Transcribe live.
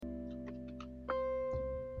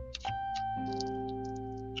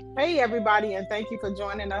Hey, everybody, and thank you for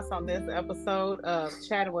joining us on this episode of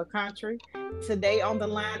Chatting with Country. Today on the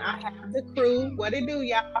line, I have the crew. What it do,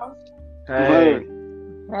 y'all? Hey,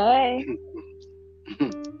 Hey.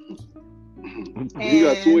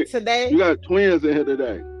 And you today, got twins in here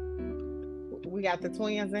today. we got the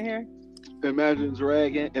twins in here. Imagine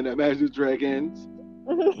Dragon and Imagine Dragons.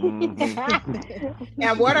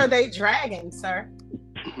 And what are they dragging, sir?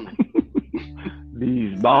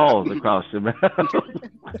 These balls across your mouth.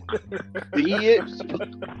 Bitch.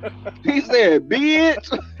 He said, bitch.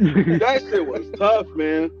 That shit was tough,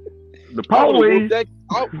 man. The I police.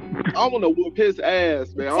 want to whoop his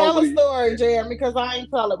ass, man. Tell a story, Jeremy, because I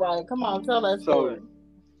ain't tell it right. Come on, tell that story. So,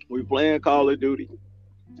 we playing Call of Duty.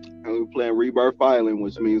 And we playing Rebirth Island,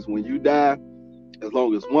 which means when you die, as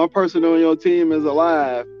long as one person on your team is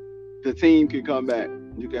alive, the team can come back.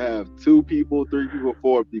 You can have 2 people, 3 people,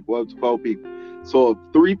 4 people, up to 4 people. So if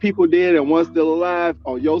 3 people dead and one's still alive,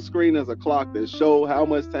 on your screen is a clock that shows how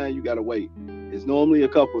much time you gotta wait. It's normally a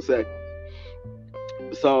couple seconds.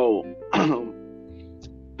 So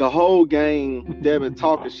the whole game, they've been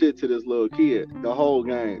talking shit to this little kid. The whole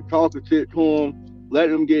game, talking shit to him,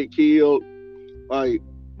 letting him get killed. Like,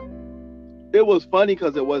 it was funny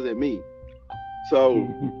because it wasn't me. So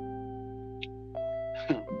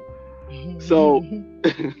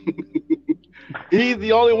he's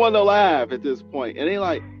the only one alive at this point. And they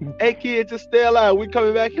like, hey kid, just stay alive. We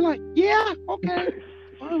coming back. He's like, yeah, okay.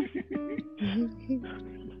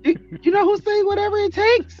 You know who say whatever it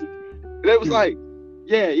takes? And it was like,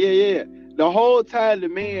 yeah. The whole time the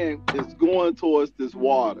man is going towards this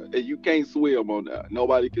water and you can't swim on that.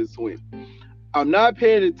 Nobody can swim. I'm not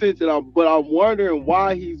paying attention, but I'm wondering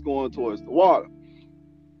why he's going towards the water.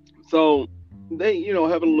 So they,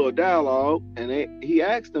 having a little dialogue, and he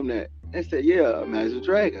asked them that. They said, yeah, Imagine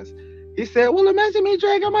Dragons. He said, well, imagine me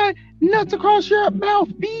dragging my nuts across your mouth,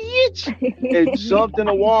 bitch. And jumped in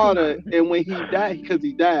the water. And when he died, because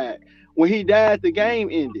he died, when he died, the game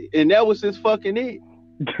ended. And that was just fucking it.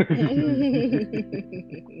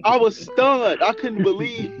 I was stunned. I couldn't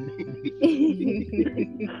believe.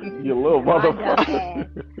 You little motherfucker.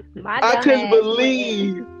 I couldn't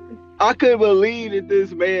believe that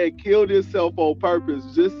this man killed himself on purpose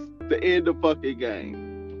just to end the fucking game.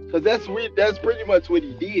 Because that's pretty much what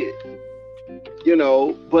he did.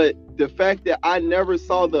 But the fact that I never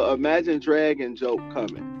saw the Imagine Dragon joke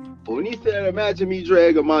coming. But when he said, imagine me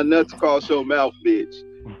dragging my nuts across your mouth, bitch.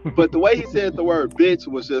 But the way he said the word bitch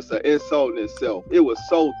was just an insult in itself. It was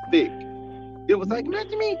so thick. It was like,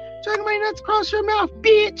 imagine me dragging my nuts across your mouth,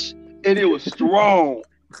 bitch. And it was strong.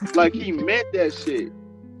 Like he meant that shit.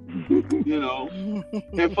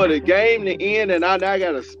 And for the game to end and I now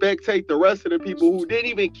gotta spectate the rest of the people who didn't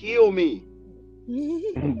even kill me.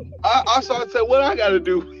 I started saying, what I gotta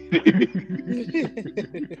do?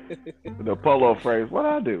 The polo phrase, what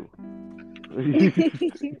I do?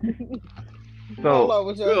 Polo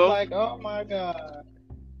was just like, oh my God.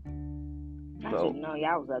 I should know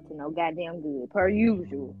y'all was up to no goddamn good, per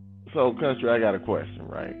usual. So, Country, I got a question,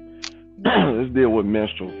 right? Let's deal with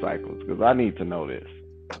menstrual cycles, because I need to know this.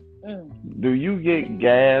 Do you get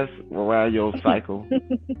gas around your cycle?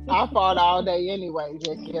 I fart all day anyway.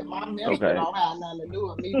 Just get my menstrual don't have nothing to do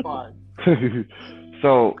with me farting.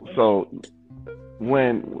 So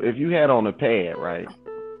if you had on a pad, right?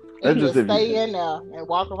 You just stay in there and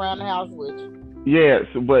walk around the house with you. Yeah.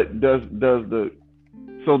 So, but does the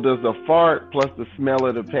fart plus the smell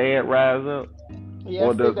of the pad rise up?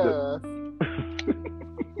 Yes, it does.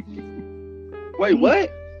 Wait,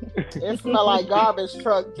 what? It smells like garbage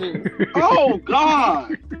truck juice. Oh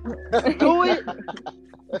God! Do it.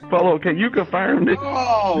 Polo, can you confirm this?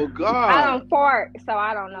 Oh God! I don't fart, so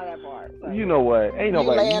I don't know that part. So. You know what? Ain't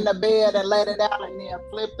nobody. You lay in the bed and let it out, and then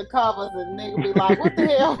flip the covers, and nigga be like, "What the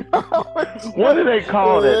hell?" What do they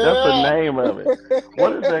call that? That's the name of it.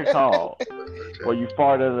 What is that called? Where you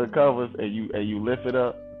fart under the covers and you lift it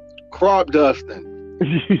up? Crop dusting.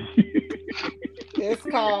 It's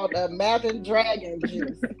called Imagine Dragon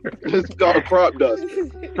juice. It's called crop dust.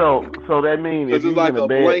 So that means if it's like a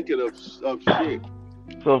blanket of shit.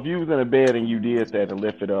 So if you was in a bed and you did that and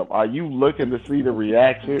lift it up, are you looking to see the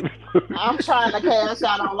reaction? I'm trying to cash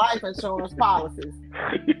out on life insurance policies.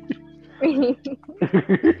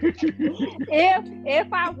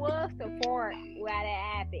 If I was to fart while that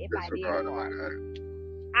happened, if I did fart,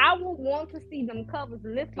 I would want to see them covers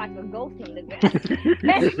lift like a ghost in the ground.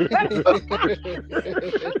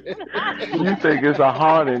 You think it's a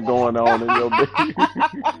haunting going on in your bed?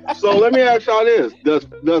 So let me ask y'all this: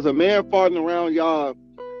 Does a man farting around y'all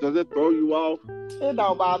Does it throw you off? It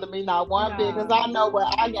don't bother me not one bit because I know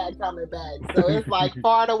what I got coming back. So it's like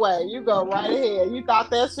far away. You go right ahead. You thought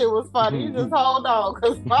that shit was funny. You just hold on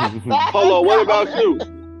because hold on. What about you?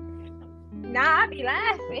 Nah, I be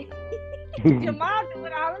laughing. Jamal do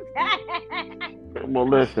it all the time. Well,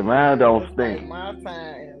 listen, mine don't stink. My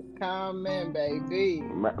time is coming, baby.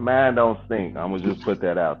 Mine don't stink. I'm gonna just put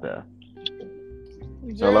that out there.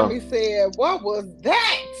 Jeremy said, "What was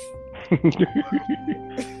that?"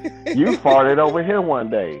 You farted over here one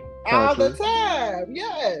day. All the time,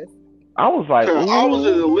 yes. I was like, ooh. I was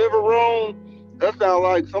in the living room. That sounded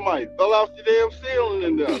like somebody fell off the damn ceiling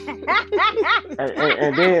in there.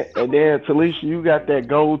 and then, Talisha, you got that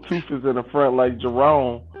gold toothpaste in the front like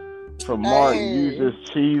Jerome from Martin. You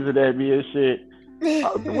just cheesing at me and shit.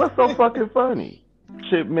 What's so fucking funny?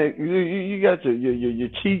 Shit, man, you got your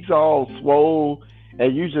cheeks all swole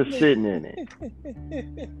and you just sitting in it.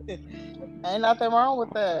 Ain't nothing wrong with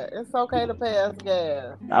that. It's okay to pass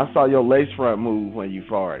gas. I saw your lace front move when you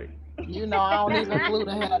farted. You know I don't even glue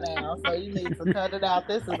the hair down, so you need to cut it out.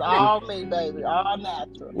 This is all me, baby, all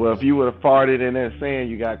natural. Well, if you would have farted in that sand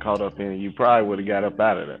you got caught up in, you probably would have got up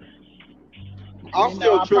out of there. I'm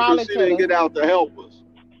still tripping she didn't get out to help us.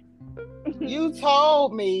 You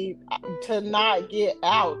told me to not get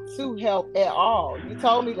out to help at all. You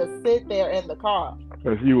told me to sit there in the car.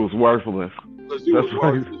 Because you was worthless. Because you was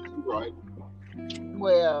worthless, right?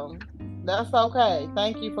 Well, that's okay.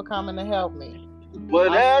 Thank you for coming to help me.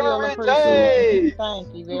 Whatever it takes.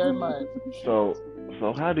 Thank you very much. So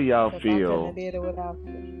how do y'all feel?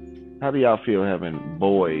 How do y'all feel having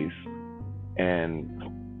boys, and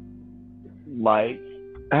like,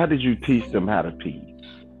 how did you teach them how to pee?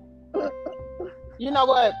 You know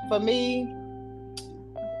what? For me,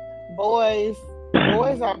 boys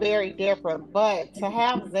are very different, but to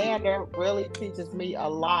have Xander really teaches me a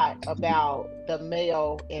lot about the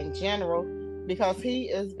male in general. Because he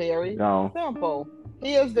is very simple.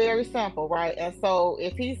 He is very simple, right? And so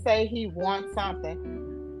if he say he wants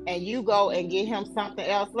something and you go and get him something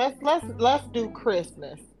else, let's do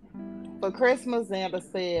Christmas. For Christmas, Xander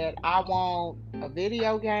said, I want a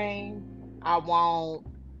video game, I want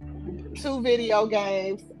 2 video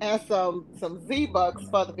games and some Z-Bucks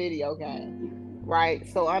for the video game. Right?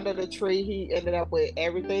 So under the tree he ended up with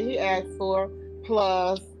everything he asked for,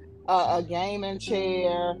 plus a gaming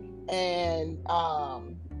chair and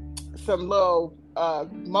some little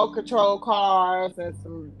remote control cars and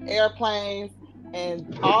some airplanes,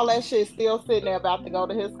 and all that shit still sitting there about to go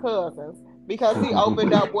to his cousins because he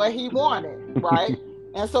opened up what he wanted, right?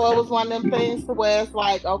 And so it was one of them things to where it's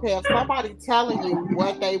like, okay, if somebody telling you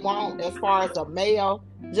what they want as far as a male,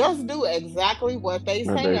 just do exactly what they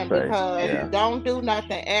saying, because don't do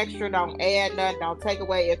nothing extra, don't add nothing, don't take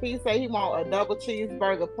away. If he say he want a double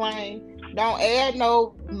cheeseburger plain, don't add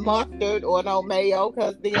no mustard or no mayo,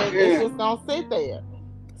 because then it's just gonna sit there.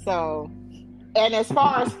 So, and as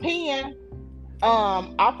far as peeing,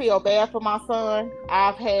 I feel bad for my son.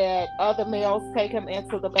 I've had other males take him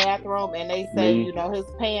into the bathroom and they say, you know, his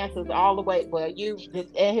pants is all the way,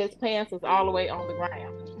 and his pants is all the way on the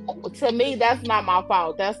ground. To me, that's not my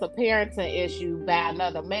fault. That's a parenting issue by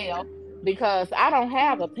another male, because I don't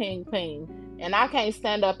have a ping and I can't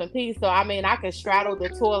stand up and pee. So, I mean, I can straddle the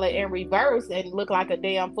toilet in reverse and look like a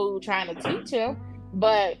damn fool trying to teach him.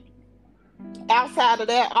 But outside of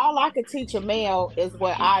that, all I could teach a male is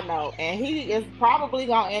what I know. And he is probably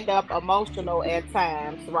going to end up emotional at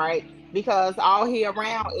times, right? Because all he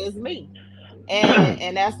around is me.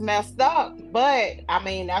 And that's messed up. But, I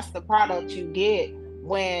mean, that's the product you get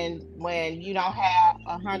when you don't have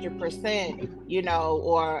 100%, you know,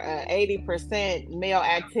 or 80% male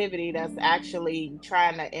activity that's actually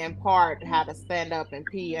trying to impart how to stand up and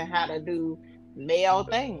pee and how to do male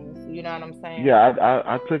things. You know what I'm saying? Yeah,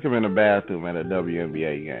 I took him in the bathroom at a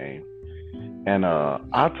WNBA game, and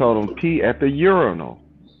I told him pee at the urinal.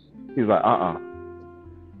 He's like, I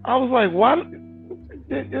was like, what?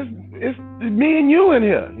 It's me and you in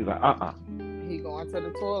here. He's like, He going to the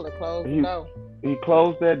toilet, close the door. He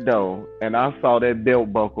closed that door, and I saw that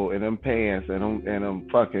belt buckle and them pants and them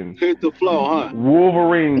fucking hit the floor, huh?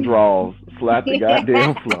 Wolverine draws slap the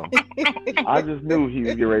goddamn floor. I just knew he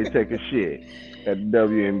was getting ready to take a shit at the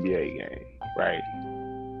WNBA game, right?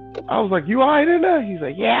 I was like, "You all right in there?" He's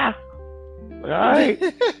like, "Yeah." All right.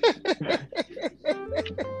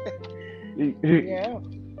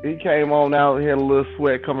 He came on out, he had a little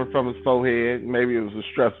sweat coming from his forehead. Maybe it was a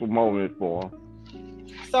stressful moment for him.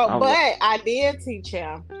 So, I did teach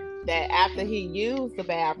him that after he used the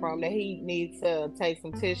bathroom, that he needs to take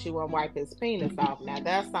some tissue and wipe his penis off. Now,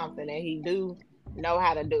 that's something that he do know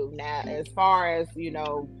how to do. Now, as far as, you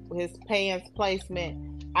know, his pants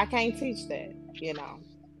placement, I can't teach that, you know.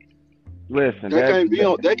 Listen,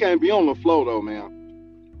 that can't be on the floor though, man.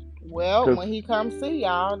 Well, when he comes see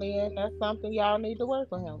y'all, then that's something y'all need to work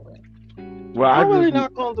with him with. Well, I'm really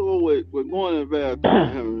not comfortable with going in the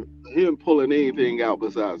bathroom and him pulling anything out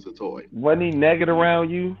besides the toy. Wasn't he naked around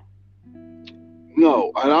you?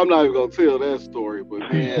 No, and I'm not even gonna tell that story, but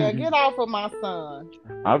man. Yeah, get off of my son.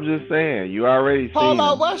 I'm just saying, you already seen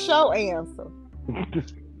Polo, him. what's your answer?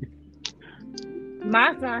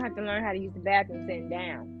 My son had to learn how to use the bathroom sitting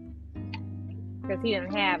down. Because he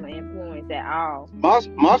didn't have an influence at all.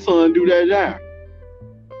 My son do that now.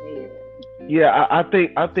 Yeah, I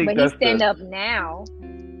think. But he's stand up now.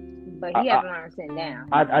 But he hasn't learned sitting down.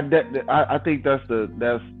 I think that's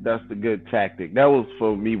the good tactic. That was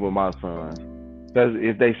for me with my son. Because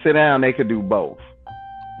if they sit down, they could do both.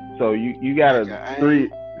 So you got a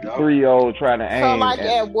 3-year-old trying to aim. So like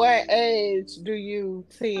at what age do you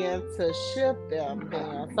tend to shift them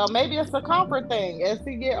then? So maybe it's a comfort thing. As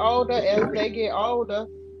they get older,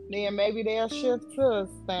 then maybe they'll shift to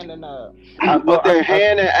standing up. But their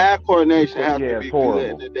hand and eye coordination has to be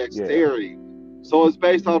good. The dexterity. Yeah. So it's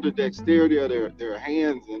based off the dexterity of their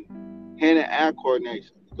hands and hand and eye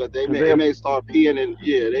coordination. Because they may start peeing and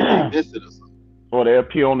they may miss it or something. Or they'll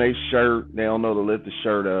pee on their shirt. They don't know to lift the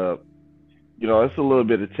shirt up. You know, it's a little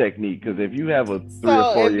bit of technique. Because if you have a 3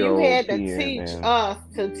 or 4 year old, if you had to teach us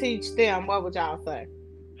to teach them, what would y'all say?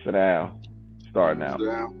 Sit down. Start now.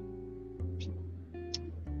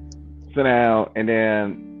 Sit down, and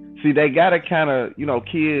then see they gotta kind of,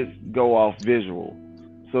 kids go off visual,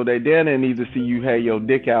 so they then need to see you have your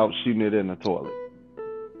dick out shooting it in the toilet.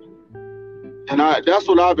 And that's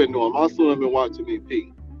what I've been doing. My son been watching me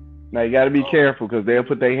pee. Now you got to be careful because they'll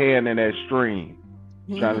put their hand in that stream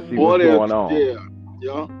trying to see what's going on.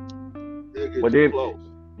 Yeah. But then, close.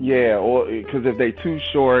 Yeah, or because if they too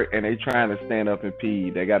short and they trying to stand up and pee,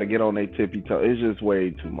 they got to get on their tippy toe. It's just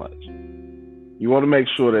way too much. You want to make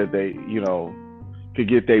sure that they, could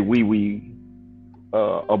get their wee-wee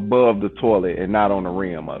above the toilet and not on the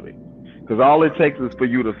rim of it. Because all it takes is for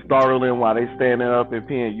you to startle them while they standing up and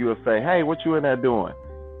peeing. You'll say, "Hey, what you in there doing?"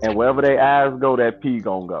 And wherever their eyes go, that pee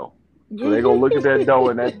gonna go. So they gonna look at that door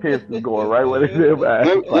and that piss is going right where their eyes.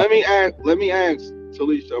 Let me ask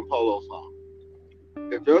Talisha and Polo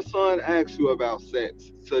something. If your son asks you about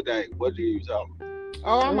sex today, what do you tell him?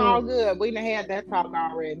 Oh, I'm all good. We done had that talk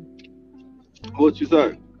already. What you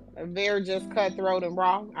say? Very just cutthroat and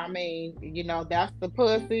raw. I mean, that's the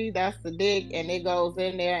pussy, that's the dick, and it goes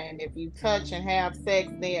in there. And if you touch and have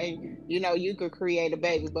sex, then you could create a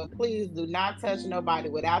baby. But please do not touch nobody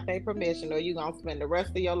without their permission, or you're gonna spend the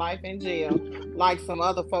rest of your life in jail, like some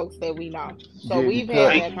other folks that we know. So we've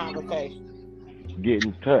had that conversation.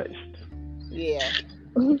 Getting touched. Yeah.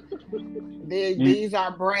 These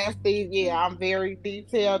are breasts. I'm very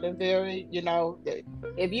detailed and very,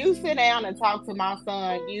 if you sit down and talk to my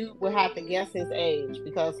son, you will have to guess his age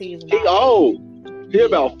because he's not. He old. He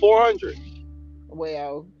about 400.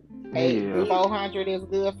 Well, 400 is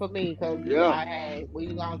good for me because we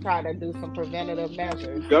gonna try to do some preventative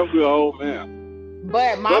measures. Definitely old man.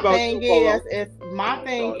 But my thing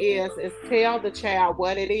is tell the child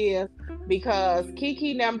what it is. Because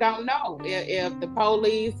Kiki and them don't know if the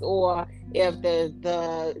police or if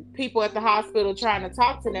the people at the hospital trying to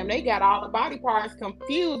talk to them, they got all the body parts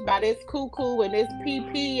confused by this cuckoo and this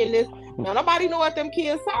PP and this. Nobody know what them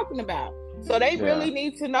kids talking about. So they really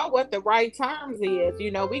need to know what the right terms is.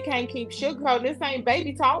 We can't keep sugarcoating. This ain't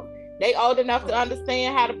baby talk. They old enough to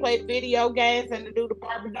understand how to play video games and to do the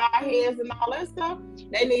Barbie doll heads and all that stuff.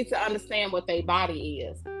 They need to understand what their body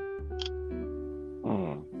is.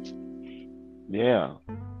 Yeah,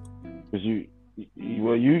 because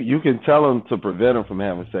you can tell them to prevent them from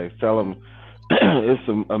having sex. Tell them it's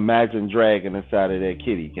some imagined dragon inside of that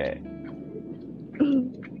kitty cat.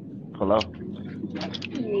 Hello.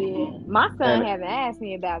 Yeah, my son haven't asked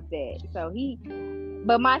me about that,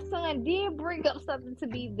 but my son did bring up something to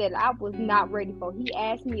me that I was not ready for. He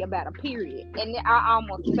asked me about a period, and I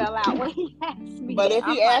almost fell out when he asked me. But if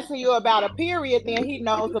he asking you about a period, then he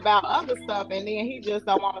knows about other stuff, and then he just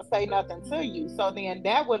don't want to say nothing to you. So then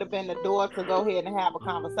that would have been the door to go ahead and have a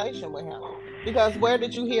conversation with him. Because where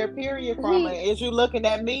did you hear period from? Is you looking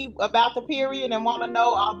at me about the period and want to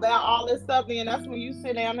know about all this stuff? Then that's when you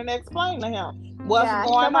sit down and explain to him what's going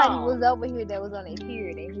on. Somebody was over here that was on a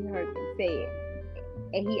period, and he heard me say it.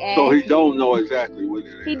 And he asked so he don't know exactly what it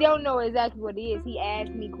is. He don't know exactly what it is. He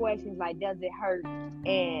asked me questions like, does it hurt?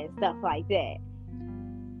 And stuff like that.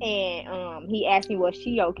 And he asked me, was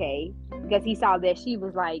she okay? Because he saw that she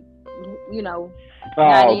was like, it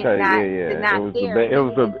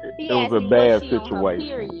was a bad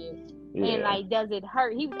situation. Yeah. And like, does it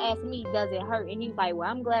hurt? He was asking me, does it hurt? And he was like, well,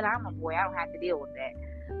 I'm glad I'm a boy. I don't have to deal with that.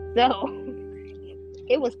 So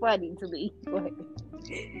it was funny to me. But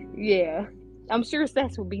yeah, I'm sure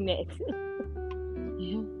sex will be next.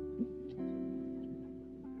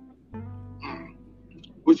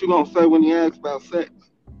 What you gonna say when he asks about sex?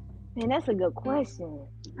 Man, that's a good question.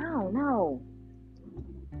 I don't know.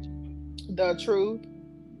 The truth.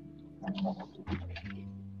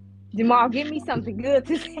 Jamal, give me something good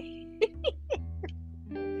to say.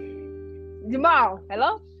 Jamal,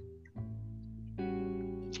 hello?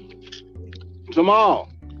 Jamal,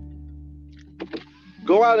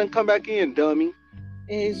 go out and come back in, dummy.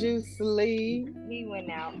 Is you sleep He went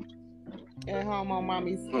out. at home on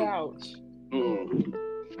mommy's couch?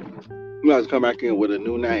 You guys come back in with a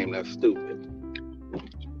new name. That's stupid.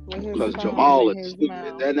 With his Because phone Jamal in is his stupid.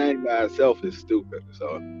 mouth. That name by itself is stupid.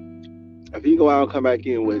 So if he go out and come back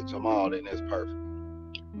in with Jamal, then that's perfect.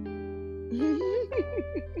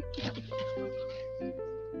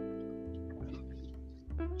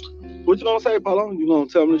 What you gonna say, Paulo? You gonna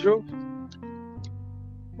tell him the truth?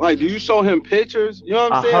 Like, do you show him pictures? You know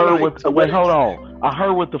what I'm saying? heard Like, wait, hold on. I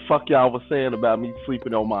heard what the fuck y'all was saying about me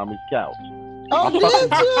sleeping on mommy's couch. Oh,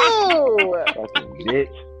 Fucking bitch.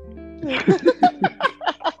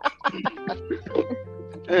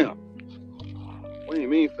 Damn. What do you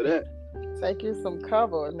mean for that? did you? Take you some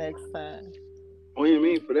cover next time What do you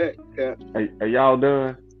mean for that, Cat? Are y'all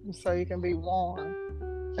done? so you can be warm.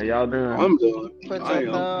 Are y'all done? I'm done. Put I your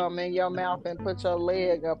am. thumb in your mouth and put your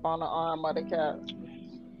leg up on the arm of the couch.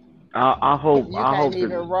 I hope You I hope can't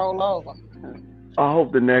even roll over. I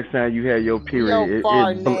hope the next time you have your period, Your it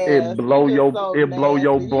farting ass. blow You your so it blow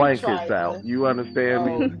your nasty. You blankets trifling. out. You understand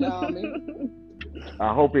Oh, me? dummy.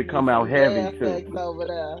 I hope it come out heavy Sex too. over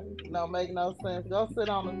there. Don't make no sense. Go sit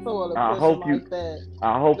on the toilet. I pushing hope you- like that.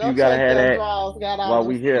 I hope Go you gotta check have your that drawers, got all while them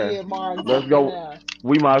we here. skid marks Let's in go. there.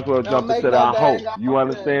 We might as well Don't jump make into no the I hope. dang You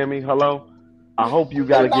understand me? Hello? I hope you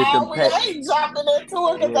gotta get No, them we pets. ain't jumping into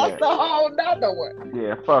it because that's a whole nother one.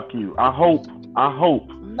 Yeah, fuck you. I hope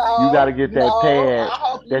No, you gotta get that no, pad I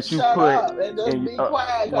hope you that you shut put up and just in be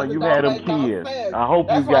quiet when because you it had don't them make no kids. sense. I hope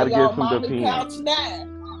That's you gotta why your get some mommy depends. couch now.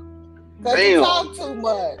 Because you Damn. talk too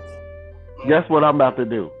much. Guess what I'm about to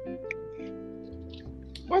do?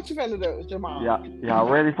 What you finna do, Jamal? Y'all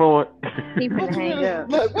ready for it? He What finna you hang finna, up.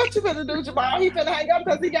 look, what you finna do, Jamal? He finna hang up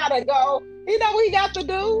because he gotta go. He know what he got to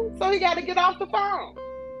do, so he gotta get off the phone.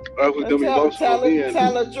 That's what them emotional men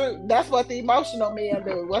Tell do. the truth. That's what the emotional men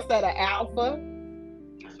do. What's that, an alpha?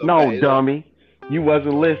 No, Okay, dummy. You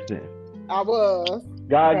wasn't listening. I was.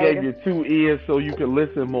 God Later. gave you 2 ears so you can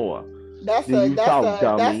listen more. That's Then you talk,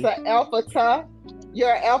 that's dummy. a alpha tuh.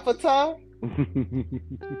 You're an alpha tuh.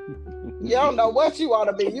 You don't know what you want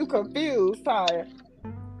to be. You confused, Tyre.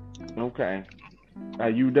 Okay. Are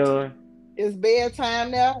you done? It's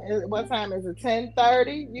bedtime now. What time is it?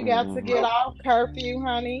 10:30. You got to get off curfew,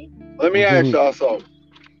 honey. Let me ask y'all something.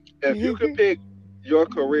 If you could pick your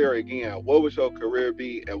career again, what would your career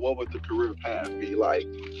be and what would the career path be like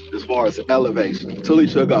as far as elevation?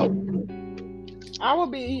 Talisha, go. I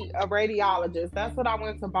would be a radiologist. That's what I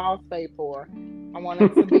went to Ball State for. I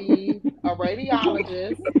wanted to be a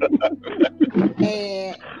radiologist.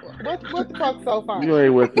 And what the fuck so funny? You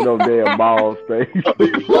ain't went to no damn Ball State. You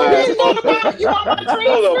want my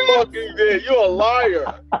transcripts? You a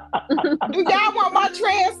liar. Do y'all want my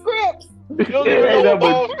transcripts? You don't even know what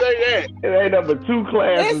Ball State at. It ain't number 2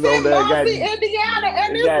 classes It's on in there. Muncie, Indiana,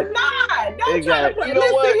 and it's not. Don't try to play. you know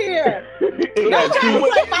Listen what? here. It Don't got try to 2.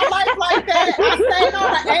 play my life like that. I stayed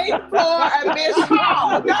on the 8th floor at Miss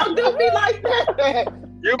Hall. Don't do me like that.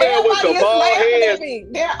 You been with Everybody the is bald laughing head. at me.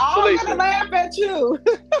 They're all Talisha. gonna laugh at you.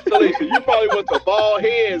 Talisha, you probably went to Bald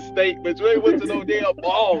Head State, but you ain't went to no damn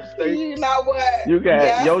Ball State. You know what? You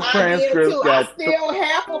got your I did transcripts too. got I still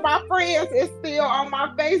half of my friends is still on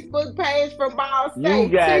my Facebook page from Ball You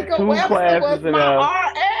State. got Tika 2 Webster classes was in my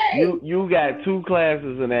RA. you got 2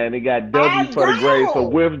 classes in there and it got W for the grade for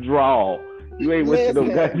withdrawal. You ain't went to no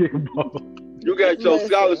Listen. goddamn ball. You got your Listen.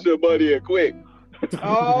 scholarship money in quick.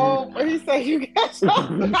 Oh, he said you got your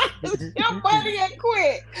money and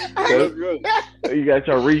quit. That's good. You got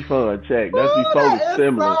your refund check. That's before the That is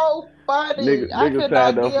stimulus. so funny. Nigga I could signed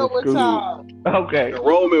not up deal for with school. y'all. Okay.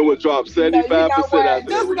 Enrollment would drop 75% You know what? after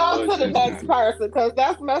Just the go to the refund. next person because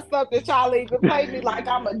that's messed up that y'all even play me like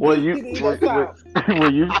I'm a Well, DCD or something.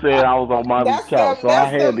 when you said I was on mommy's couch, so I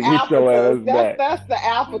had to get your ass back. That's the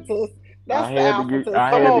alphatus. That's I the had to get- alphatus. I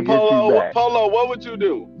Come had to on, get you Polo. back. Polo, what would you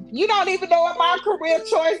do? You don't even know what my career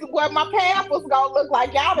choice, what my path was gonna look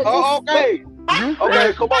like. Y'all done Oh, just okay.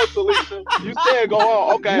 Okay, come on, Talisha. You said go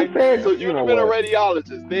on. Okay. You said, So you you've know been a what?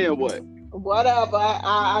 radiologist. Then what? Whatever.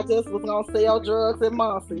 I just was gonna sell drugs in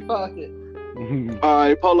Muncie. Fuck it. All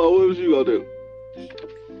right, Polo, what was you gonna do?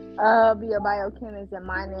 Be a biochemist and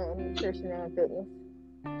minor in nutrition and fitness.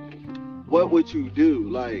 What would you do?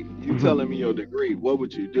 Like, you telling me your degree, what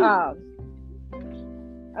would you do? I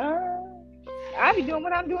be doing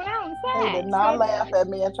what I'm doing out on the side. They did not laugh at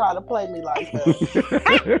me and try to play me like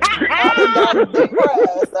that. I done got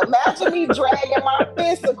depressed. Imagine me dragging my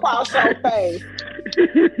fist across your face.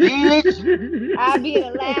 I'll be in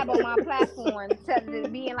a lab on my platform,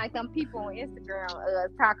 being like them people on Instagram,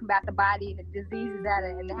 talking about the body and the diseases that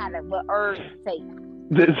and how to what herbs take.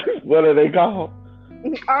 What are they called?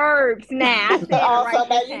 Herbs now. So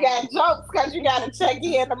now you got jokes because you got to check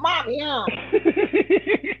in to mommy, huh?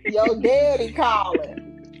 Your daddy calling.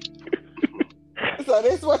 So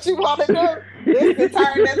this what you want to do? This can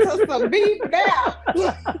turn into some beef now.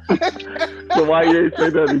 So why you ain't say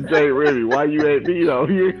nothing to Jay Remy? Why you ain't me though?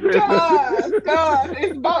 You ain't say nothing. God,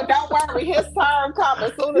 it's both. Don't worry, his turn coming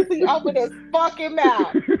as soon as he open his fucking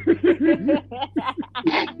mouth.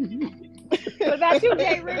 What about you,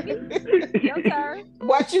 Jay Remy? Your turn.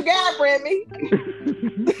 What you got, Remy?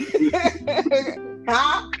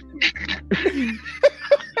 Huh?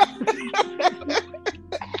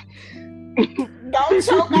 Don't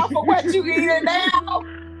choke off of what you eating now.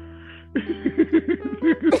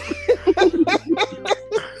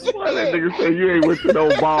 Why that nigga say you ain't with no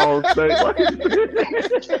balls?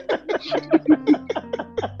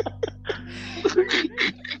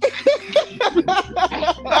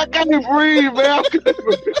 I can't breathe, man.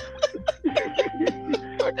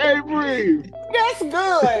 I can't breathe. That's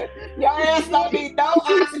good. Your ass don't need no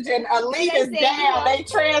oxygen. A leak is down. They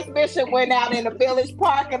transmission went out in the village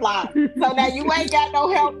parking lot. So now you ain't got no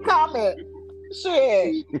help coming.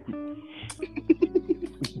 Shit.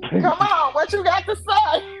 Come on, what you got to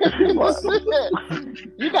say?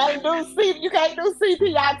 You can't do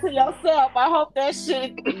CPI to yourself. I hope that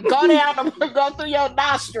shit go through your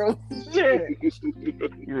nostrils. Shit. You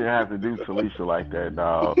didn't have to do Felicia like that,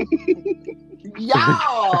 dog.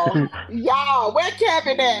 Y'all, where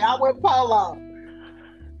Kevin at? I went Polo.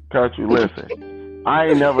 Country, listen. I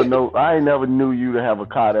ain't never knew you to have a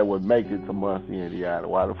car that would make it to Muncie, Indiana.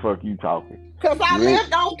 Why the fuck you talking? Cause I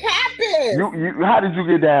lived on campus. You how did you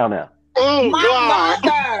get down there? Oh my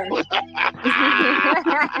God!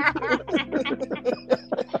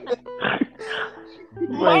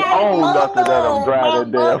 You ain't own nothing that I'm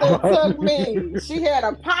driving there. My mother took me. She had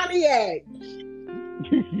a Pontiac.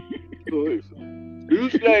 You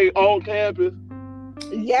stay on campus?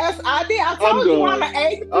 Yes, I did. I told you I'm an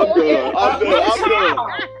 8th floor.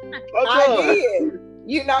 I did.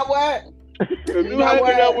 You know what? If you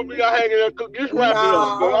hanging out with me, I hanging out. Just wrap it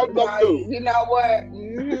up. I'm through. You know what?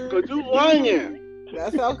 Cause you lying.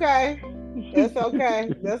 That's okay. That's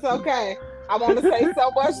okay. I want to say so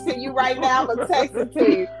much to you right now. I'm gonna text it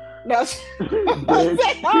to you. No, I'll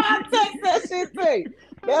text that shit to you.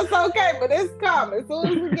 That's okay, but it's coming. As soon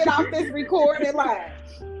as we get off this recording line.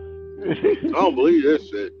 I don't believe this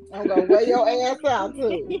shit. I'm gonna wear your ass out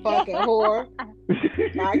too, fucking whore.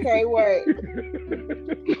 I can't wait.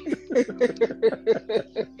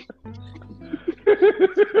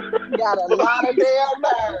 Got a lot of damn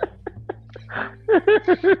nerve.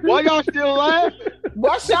 Why y'all still laughing?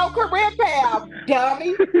 What's your career path,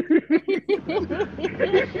 dummy?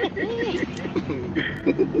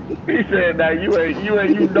 He said, "Now you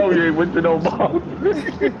ain't with the no balls."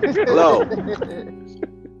 Hello.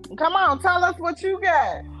 Come on, tell us what you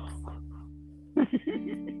got.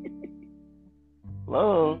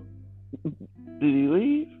 Hello. Did he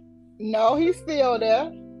leave? No, he's still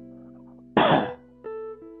there.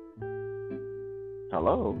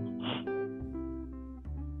 Hello.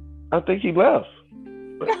 I think he left.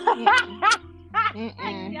 He's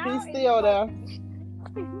still there.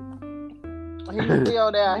 He's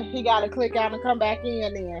still there. He got to click out and come back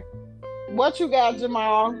in there. What you got,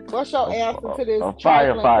 Jamal? What's your answer to this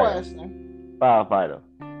trifling question? Firefighter.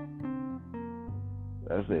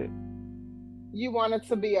 That's it. You wanted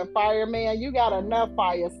to be a fireman. You got enough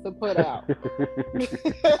fires to put out.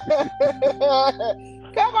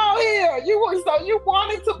 Come on here. You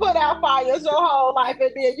wanted to put out fires your whole life,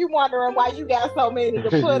 and then you wondering why you got so many to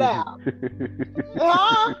put out.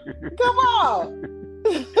 Huh? Come on.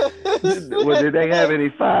 Well, did they have any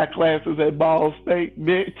fire classes at Ball State,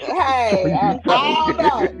 bitch? Hey, I don't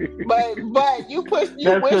know, but you wish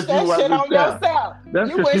that shit on yourself.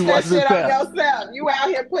 You wish that shit on yourself. You out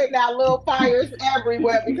here putting out little fires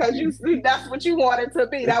everywhere because that's what you wanted to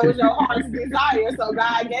be. That was your heart's desire, so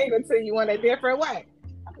God gave it to you in a different way.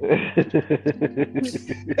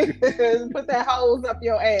 Put that hose up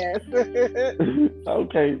your ass.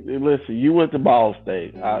 Okay, listen, you went to Ball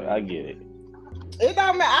State. I get it. It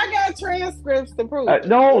don't matter. I got transcripts to prove it.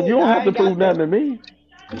 No, you don't have to prove nothing to me.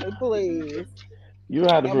 Please. You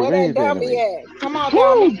don't have to And prove where anything that to dummy me. at? Come on,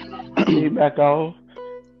 dummy. He back off.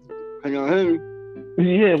 Hang on, Henry.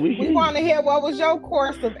 Yeah, we want to hear what was your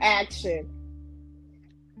course of action.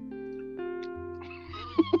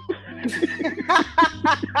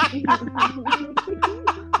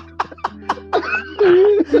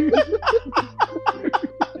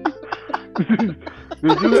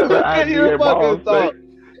 Did you have an ID at Ball State?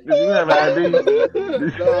 Did you have an ID?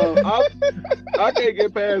 No, I can't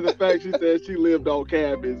get past the fact she said she lived on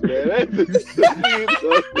campus, man.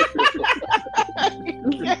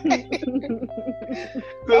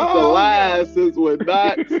 The lies would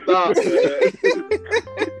not stop, man.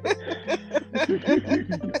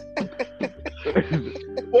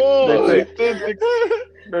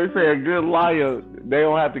 They say a good liar, they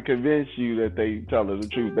don't have to convince you that they telling the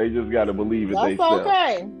truth. They just got to believe it themselves.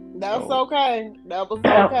 Okay. That's okay. That was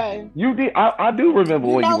okay. You did. I do remember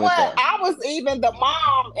when you went there. I was even the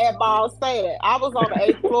mom at Ball State. I was on the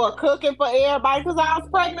 8th floor cooking for everybody because I was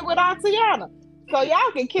pregnant with Tiana. So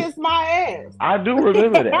y'all can kiss my ass. I do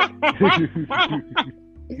remember that.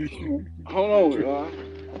 Hold on, y'all.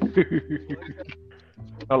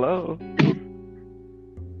 Hello.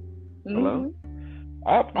 Mm-hmm. Hello.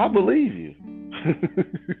 I believe you.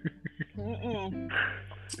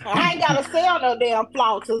 I ain't gotta sell no damn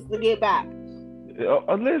flautas to get back.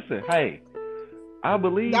 Listen, hey, I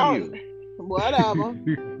believe you. Whatever.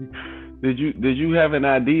 Did you have an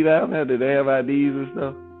ID down there? Did they have IDs and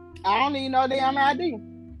stuff? I don't need no damn ID.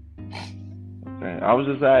 Okay. I was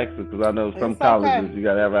just asking because I know some colleges you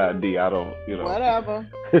gotta have an ID. I don't, Whatever.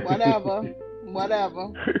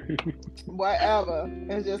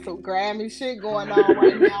 It's just some Grammy shit going on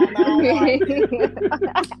right now.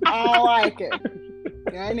 I don't like it.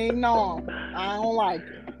 You ain't even know him. I don't like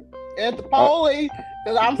it. At the police,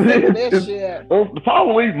 because I'm sick of this shit. The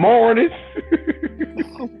police morning.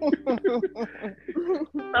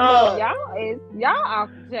 Y'all off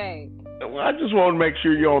the chain. Well, I just want to make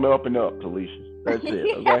sure you're on the up and up, Talisha. That's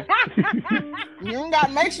it, okay? You ain't got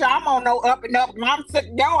to make sure I'm on no up and up, and I'm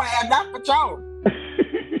sitting your ass up for sure.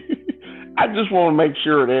 I just want to make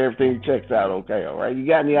sure that everything checks out okay, all right? You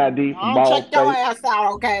got any ID from Ball State? Check your ass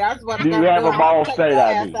out, okay? That's what I'm do. You have a Ball State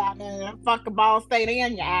ID? Fuck a Ball State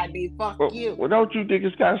and your ID. Fuck you. Well, don't you think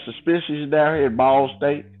it's kind of suspicious down here at Ball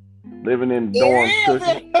State? Living in dorms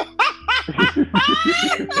cooking?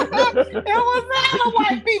 It was hella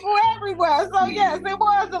white people everywhere. So, yes, it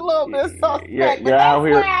was a little bit suspect. Yeah, but that's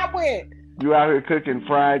where I went. You out here cooking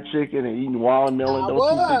fried chicken and eating watermelon? Don't you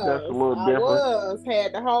think that's a little different?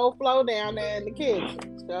 Had the whole flow down there in the kitchen.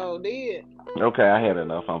 So did. Okay, I had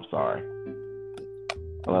enough. I'm sorry.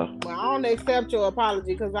 Hello? Well, I don't accept your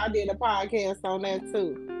apology because I did a podcast on that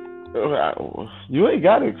too. You ain't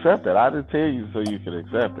got to accept it. I didn't tell you so you can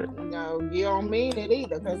accept it. No, you don't mean it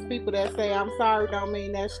either because people that say I'm sorry don't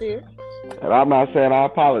mean that shit. And I'm not saying I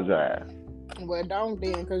apologize. Well, don't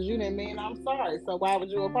then, because you didn't mean I'm sorry. So why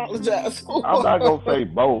would you apologize for? I'm not going to say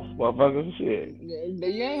both, motherfuckers. Shit.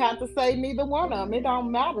 You ain't have to say neither one of them. It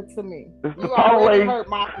don't matter to me. You already hurt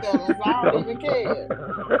my feelings. I don't even care.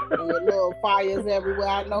 Your little fires everywhere.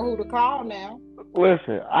 I know who to call now.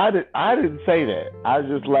 Listen, I didn't say that. I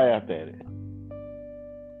just laughed at it.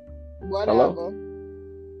 Whatever. Hello?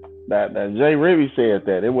 That Jay Ribby said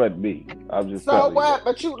that. It wasn't me. I'm just so what? You.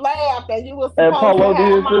 But you laughed and you was supposed to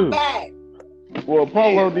have my back. Well,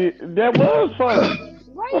 Polo did. That was funny.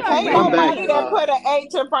 Ain't nobody that put an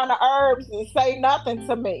H in front of herbs and say nothing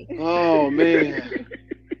to me. Oh man.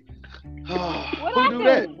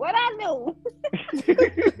 What I do?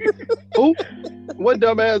 Who? What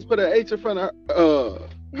dumbass put an H in front of her?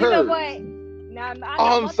 You know what? Now,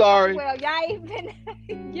 I'm sorry. Well, y'all ain't been.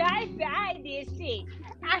 I ain't did shit.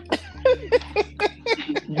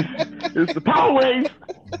 It's the Power.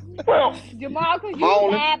 Well, Jamal, because you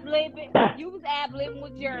was ad-libbing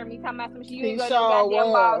with Jeremy, talking about some shit. You ain't going to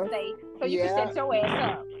goddamn Ball State, so you can shut your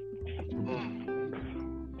ass up.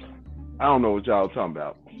 I don't know what y'all talking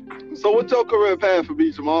about. So what's your career path for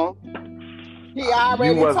me, Jamal? He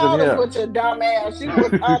already told us with your dumb ass. You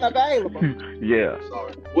was unavailable. Yeah.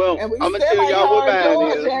 Sorry. Well, I'm going to tell y'all what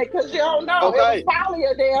mine is. Because you don't know. Okay. It was probably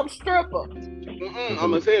a damn stripper.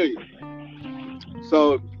 I'm going to tell you.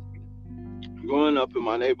 So, growing up in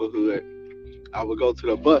my neighborhood, I would go to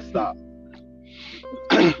the bus stop.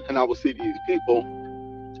 And I would see these people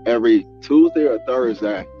every Tuesday or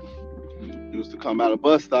Thursday. They used to come out of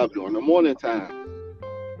bus stop during the morning time.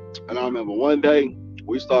 And I remember one day,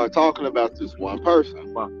 we started talking about this one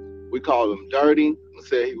person. We called him dirty and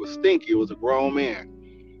said he was stinky. He was a grown man.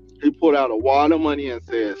 He put out a wad of money and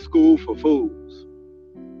said, "School for fools."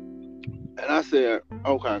 And I said,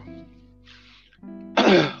 okay.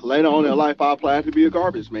 Later on in life, I applied to be a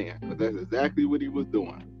garbage man because that's exactly what he was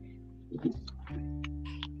doing.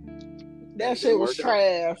 That shit was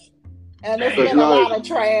trash. And there's been a lot of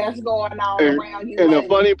trash going on around you. And the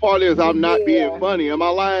funny part is, I'm not being funny. Am I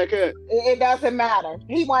lying, Kat? It doesn't matter.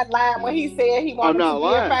 He wasn't lying when he said he wanted to be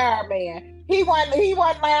a fireman. He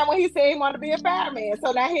wasn't lying when he said he wanted to be a fireman.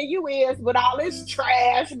 So now here you is with all this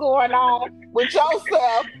trash going on with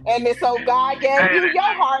yourself, and so God gave you your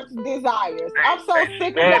heart's desires. I'm so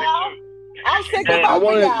sick of y'all. I'm sick of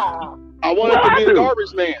y'all. I wanted to be a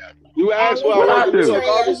garbage man. You asked what I wanted to be a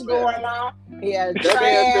garbage man. Yeah,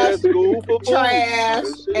 trash, school for trash,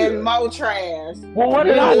 and more trash. Well, what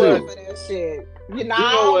did I do? Shit. You know,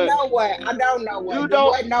 I don't know what. You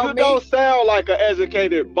don't sound like an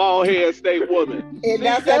educated, bald-headed state woman. It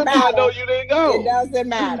doesn't matter. I know you didn't go. It doesn't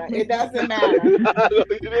matter. I know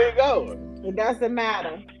you didn't go. It doesn't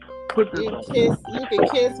matter. You can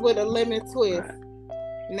kiss with a lemon twist.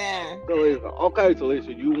 Nah.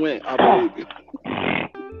 Talisa, you went. I believe you.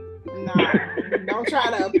 No, don't try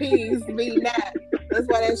to appease me. That's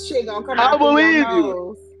why that shit gonna come out. I believe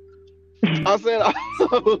you. I said I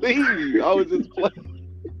believe you. I was just playing.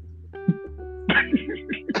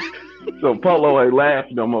 So Polo ain't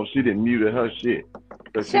laughing no more. She didn't mute her shit.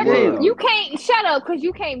 Shut up! You can't shut up because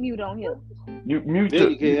you can't mute on here. You mute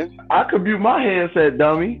it. I could mute my headset,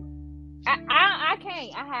 dummy. I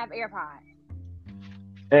can't. I have AirPods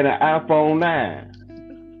and an iPhone 9.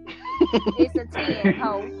 It's a 10,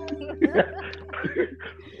 ho.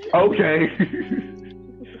 Okay.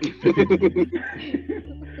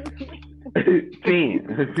 10.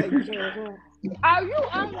 Are you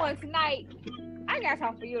on one tonight? I got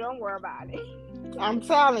something for you. Don't worry about it. I'm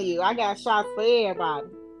telling you, I got shots for everybody.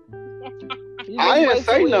 I didn't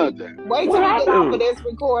say nothing. Wait till we get off of this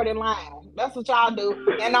recording line. That's what y'all do.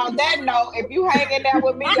 And on that note, if you hanging there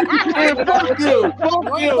with me, fuck you. Go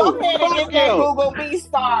ahead and get that Google Meet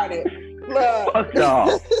started. Look. Fuck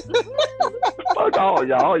y'all. Fuck all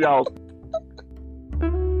y'all. Y'all